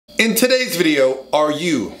In today's video, are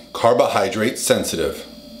you carbohydrate sensitive?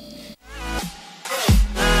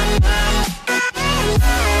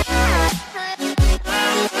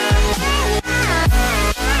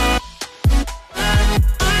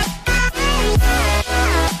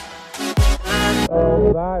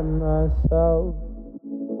 By myself.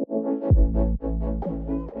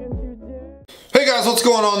 Hey guys, what's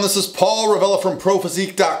going on? This is Paul Ravella from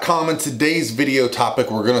ProPhysique.com. In today's video topic,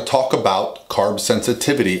 we're going to talk about carb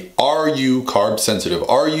sensitivity. Are you carb sensitive?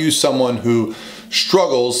 Are you someone who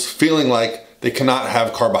struggles feeling like they cannot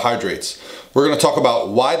have carbohydrates? We're going to talk about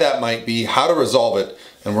why that might be, how to resolve it,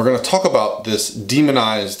 and we're going to talk about this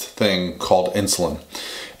demonized thing called insulin.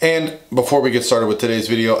 And before we get started with today's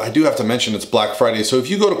video, I do have to mention it's Black Friday. So if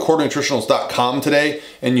you go to CoreNutritionals.com today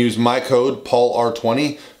and use my code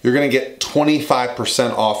PaulR20, you're gonna get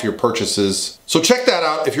 25% off your purchases. So check that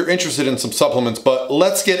out if you're interested in some supplements, but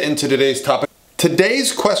let's get into today's topic.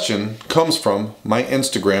 Today's question comes from my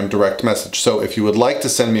Instagram direct message. So if you would like to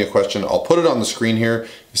send me a question, I'll put it on the screen here.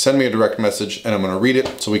 You send me a direct message and I'm gonna read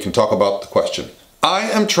it so we can talk about the question.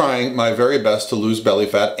 I am trying my very best to lose belly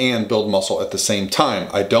fat and build muscle at the same time.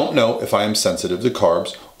 I don't know if I am sensitive to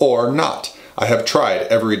carbs or not. I have tried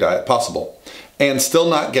every diet possible and still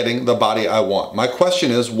not getting the body I want. My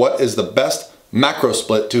question is, what is the best macro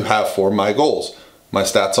split to have for my goals? My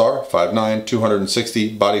stats are 5'9",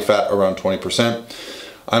 260, body fat around 20%.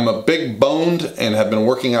 I'm a big boned and have been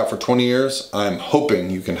working out for 20 years. I'm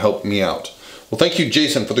hoping you can help me out. Well, thank you,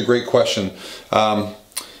 Jason, for the great question.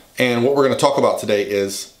 And what we're going to talk about today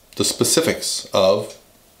is the specifics of,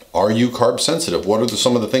 are you carb sensitive? What are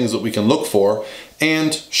some of the things that we can look for?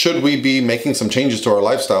 And should we be making some changes to our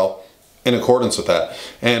lifestyle in accordance with that?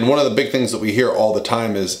 And one of the big things that we hear all the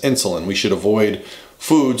time is insulin. We should avoid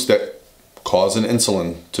foods that cause an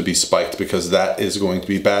insulin to be spiked because that is going to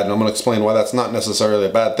be bad. And I'm going to explain why that's not necessarily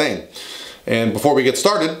a bad thing. And before we get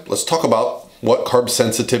started, let's talk about what carb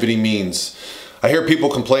sensitivity means. I hear people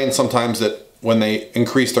complain sometimes that when they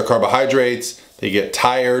increase their carbohydrates, they get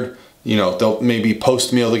tired, they'll maybe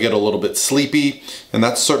post-meal they get a little bit sleepy, and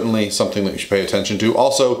that's certainly something that you should pay attention to.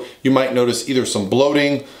 Also, you might notice either some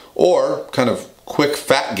bloating or kind of quick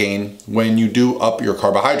fat gain when you do up your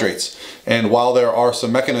carbohydrates. And while there are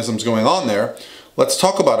some mechanisms going on there, let's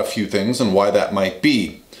talk about a few things and why that might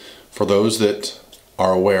be. For those that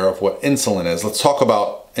are aware of what insulin is, let's talk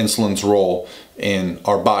about insulin's role in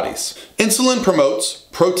our bodies. Insulin promotes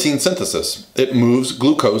protein synthesis. It moves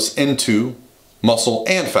glucose into muscle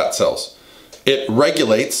and fat cells. It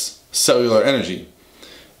regulates cellular energy.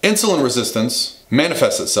 Insulin resistance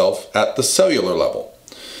manifests itself at the cellular level.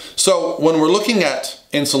 So when we're looking at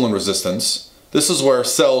insulin resistance, this is where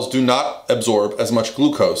cells do not absorb as much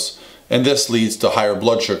glucose, and this leads to higher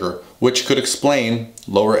blood sugar, which could explain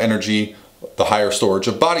lower energy, the higher storage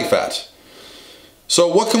of body fat. So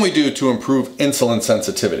what can we do to improve insulin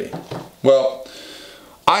sensitivity? Well,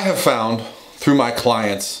 I have found through my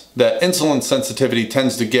clients that insulin sensitivity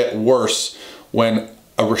tends to get worse when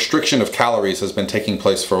a restriction of calories has been taking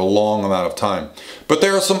place for a long amount of time. But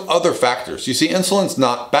there are some other factors. You see, insulin's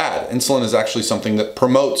not bad. Insulin is actually something that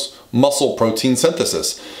promotes muscle protein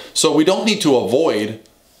synthesis. So we don't need to avoid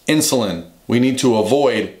insulin. We need to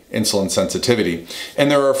avoid insulin sensitivity. And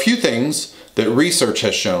there are a few things that research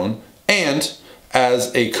has shown, and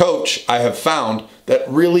as a coach, I have found that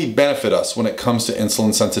really benefit us when it comes to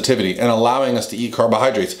insulin sensitivity and allowing us to eat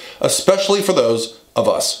carbohydrates, especially for those of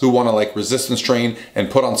us who want to resistance train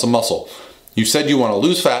and put on some muscle. You said you want to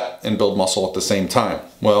lose fat and build muscle at the same time.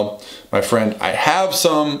 Well, my friend, I have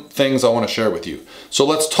some things I want to share with you. So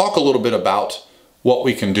let's talk a little bit about what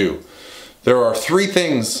we can do. There are 3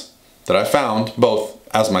 things that I found, both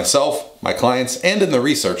as myself, my clients, and in the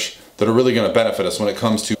research, that are really going to benefit us when it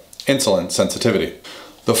comes to insulin sensitivity.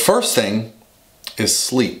 The first thing is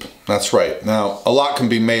sleep. That's right. Now, a lot can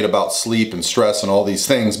be made about sleep and stress and all these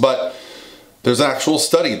things, but there's an actual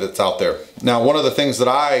study that's out there. Now, one of the things that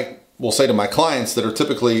I will say to my clients that are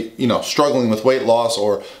typically, struggling with weight loss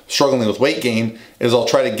or struggling with weight gain is I'll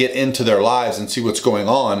try to get into their lives and see what's going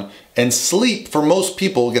on. And sleep for most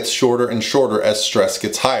people gets shorter and shorter as stress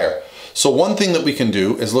gets higher. So one thing that we can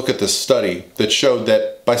do is look at this study that showed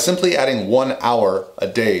that by simply adding 1 hour a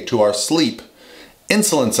day to our sleep,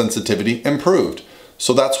 insulin sensitivity improved.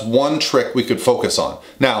 So that's one trick we could focus on.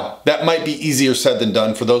 Now, that might be easier said than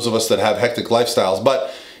done for those of us that have hectic lifestyles,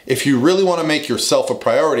 but if you really want to make yourself a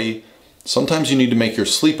priority, sometimes you need to make your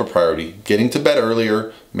sleep a priority. Getting to bed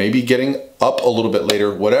earlier, maybe getting up a little bit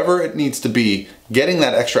later, whatever it needs to be, getting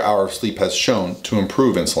that extra hour of sleep has shown to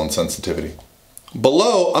improve insulin sensitivity.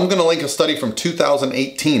 Below, I'm going to link a study from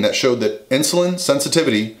 2018 that showed that insulin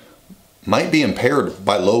sensitivity might be impaired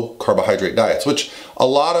by low carbohydrate diets, which a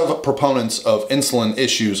lot of proponents of insulin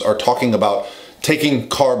issues are talking about taking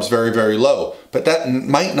carbs very, very low, but that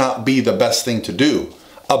might not be the best thing to do.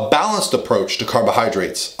 A balanced approach to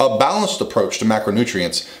carbohydrates, a balanced approach to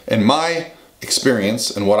macronutrients, in my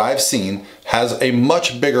experience and what I've seen, has a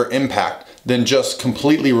much bigger impact than just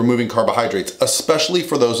completely removing carbohydrates, especially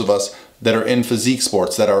for those of us that are in physique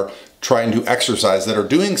sports, that are trying to exercise, that are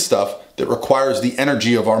doing stuff that requires the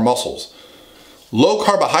energy of our muscles. Low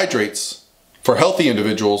carbohydrates for healthy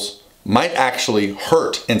individuals might actually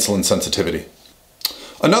hurt insulin sensitivity.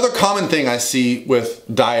 Another common thing I see with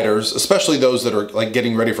dieters, especially those that are like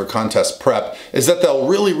getting ready for contest prep, is that they'll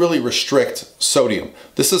really restrict sodium.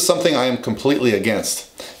 This is something I am completely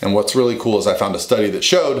against. And what's really cool is I found a study that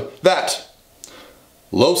showed that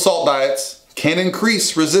low salt diets can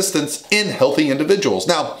increase resistance in healthy individuals.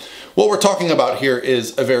 Now, what we're talking about here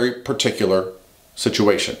is a very particular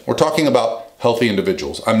situation. We're talking about healthy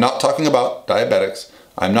individuals. I'm not talking about diabetics.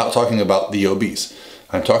 I'm not talking about the obese.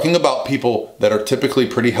 I'm talking about people that are typically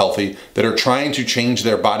pretty healthy, that are trying to change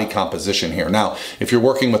their body composition here. Now, if you're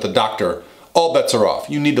working with a doctor, all bets are off.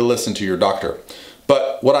 You need to listen to your doctor.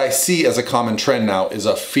 But what I see as a common trend now is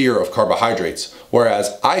a fear of carbohydrates,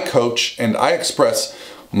 whereas I coach and I express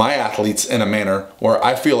my athletes in a manner where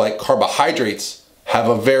I feel like carbohydrates have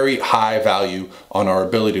a very high value on our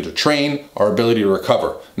ability to train, our ability to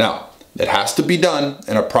recover. Now, it has to be done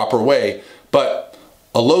in a proper way, but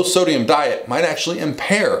a low sodium diet might actually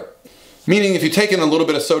impair. Meaning if you take in a little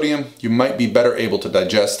bit of sodium, you might be better able to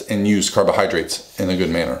digest and use carbohydrates in a good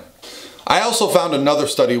manner. I also found another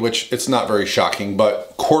study, which it's not very shocking,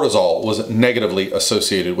 but cortisol was negatively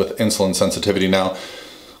associated with insulin sensitivity. Now,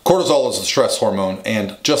 cortisol is a stress hormone,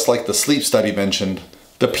 and just like the sleep study mentioned,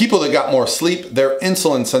 the people that got more sleep, their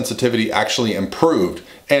insulin sensitivity actually improved.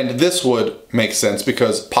 And this would make sense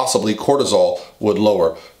because possibly cortisol would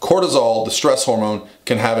lower. Cortisol, the stress hormone,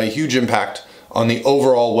 can have a huge impact on the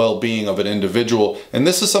overall well-being of an individual. And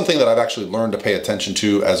this is something that I've actually learned to pay attention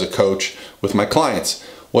to as a coach with my clients.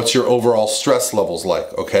 What's your overall stress levels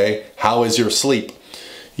like, okay? How is your sleep?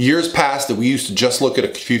 Years past that we used to just look at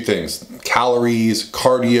a few things, calories,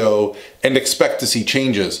 cardio, and expect to see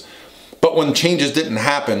changes. But when changes didn't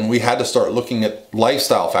happen, we had to start looking at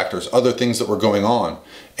lifestyle factors, other things that were going on.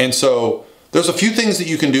 And so there's a few things that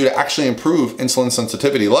you can do to actually improve insulin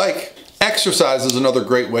sensitivity, like exercise is another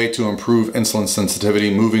great way to improve insulin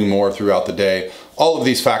sensitivity, moving more throughout the day. All of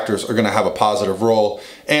these factors are gonna have a positive role.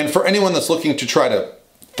 And for anyone that's looking to try to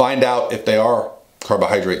find out if they are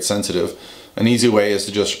carbohydrate sensitive, an easy way is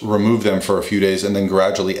to just remove them for a few days and then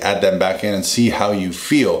gradually add them back in and see how you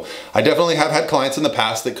feel. I definitely have had clients in the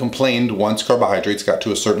past that complained once carbohydrates got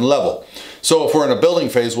to a certain level. So if we're in a building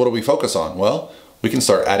phase, what do we focus on? Well, we can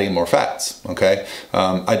start adding more fats, okay?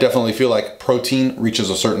 I definitely feel like protein reaches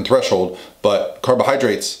a certain threshold, but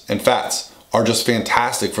carbohydrates and fats are just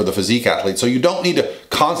fantastic for the physique athlete. So you don't need to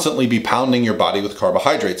constantly be pounding your body with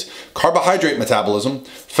carbohydrates. Carbohydrate metabolism,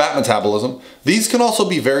 fat metabolism, these can also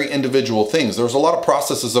be very individual things. There's a lot of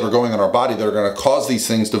processes that are going on in our body that are gonna cause these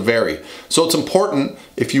things to vary. So it's important,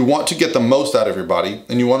 if you want to get the most out of your body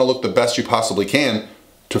and you wanna look the best you possibly can,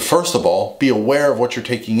 to first of all, be aware of what you're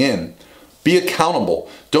taking in. Be accountable.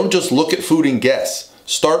 Don't just look at food and guess.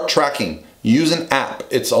 Start tracking. Use an app.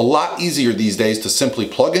 It's a lot easier these days to simply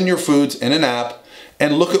plug in your foods in an app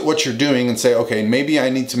and look at what you're doing and say, okay, maybe I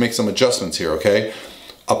need to make some adjustments here, okay?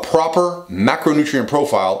 A proper macronutrient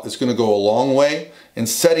profile is gonna go a long way in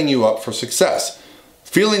setting you up for success.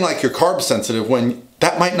 Feeling like you're carb sensitive when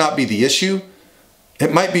that might not be the issue,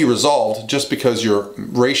 it might be resolved just because your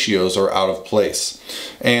ratios are out of place.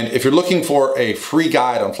 And if you're looking for a free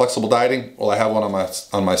guide on flexible dieting, well, I have one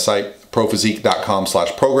on my site,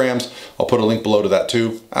 prophysique.com/programs. I'll put a link below to that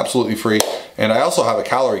too, absolutely free. And I also have a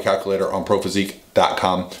calorie calculator on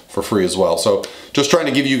prophysique.com for free as well. So just trying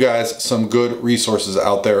to give you guys some good resources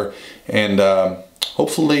out there. And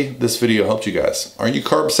hopefully this video helped you guys. Are you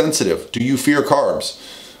carb sensitive? Do you fear carbs?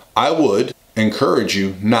 I would encourage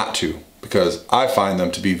you not to, because I find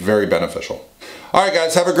them to be very beneficial. All right,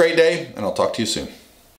 guys, have a great day, and I'll talk to you soon.